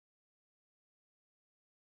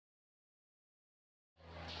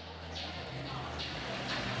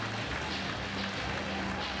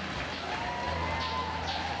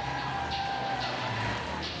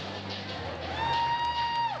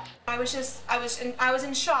I was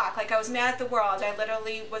in shock. Like, I was mad at the world. I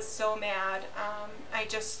literally was so mad. I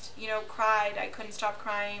just, you know, cried. I couldn't stop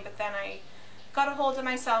crying, but then I got a hold of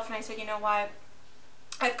myself and I said, you know what?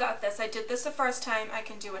 I've got this. I did this the first time. I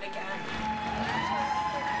can do it again.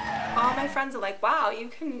 All my friends are like, wow, you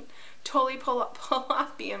can totally pull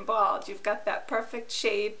off being bald. You've got that perfect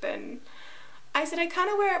shape. And I said, I kind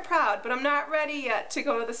of wear it proud, but I'm not ready yet to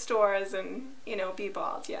go to the stores and, you know, be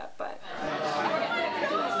bald yet. But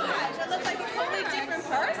I look like a totally different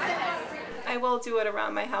person. I will do it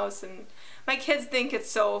around my house, and my kids think it's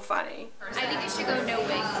so funny. I think it should go no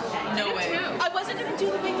wig. No wig. I wasn't going to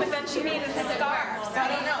do the wig, but then she made it a scarf, so I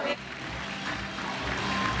don't know.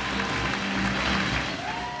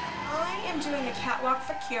 I am doing a catwalk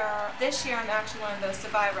for Cure. This year I'm actually one of those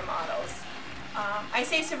survivor models. I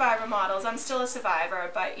say survivor models, I'm still a survivor,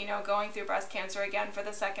 but you know, going through breast cancer again for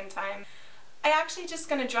the second time. I actually just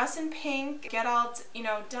gonna dress in pink, get all, you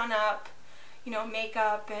know, done up, you know,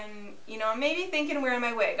 makeup, and, you know, maybe thinking wearing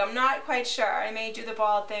my wig. I'm not quite sure. I may do the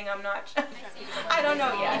bald thing, I'm not I don't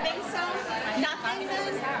know yet. You think so? Nothing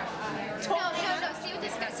then? No, see what the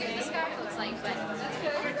scarf looks like, but I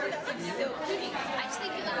just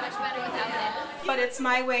think you look much better without it. But it's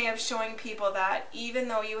my way of showing people that even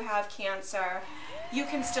though you have cancer, you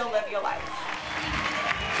can still live your life.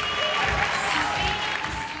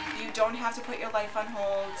 You don't have to put your life on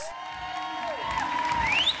hold.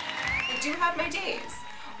 I do have my days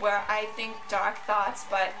where I think dark thoughts,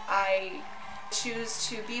 but I choose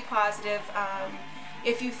to be positive.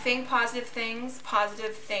 If you think positive things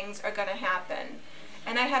are going to happen.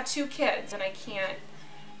 And I have 2 kids, and I can't,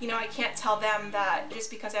 you know, I can't tell them that just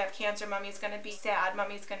because I have cancer, Mommy's going to be sad,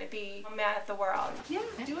 Mommy's going to be mad at the world. Yeah,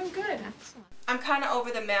 doing good. I'm kind of over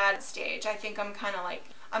the mad stage. I think I'm kind of like,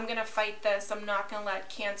 I'm going to fight this. I'm not going to let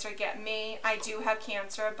cancer get me. I do have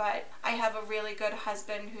cancer, but I have a really good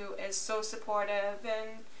husband who is so supportive,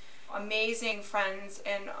 and amazing friends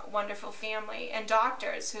and wonderful family, and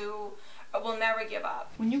doctors who will never give up.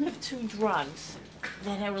 When you have 2 drugs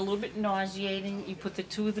that are a little bit nauseating, you put the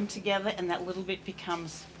 2 of them together and that little bit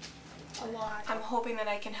becomes a lot. I'm hoping that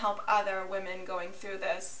I can help other women going through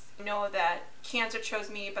this know that cancer chose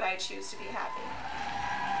me, but I choose to be happy.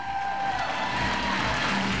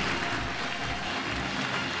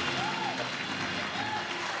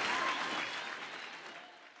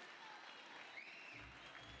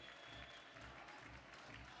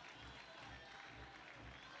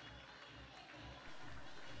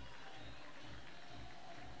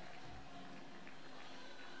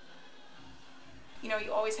 You know,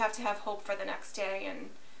 you always have to have hope for the next day,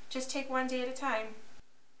 and just take one day at a time.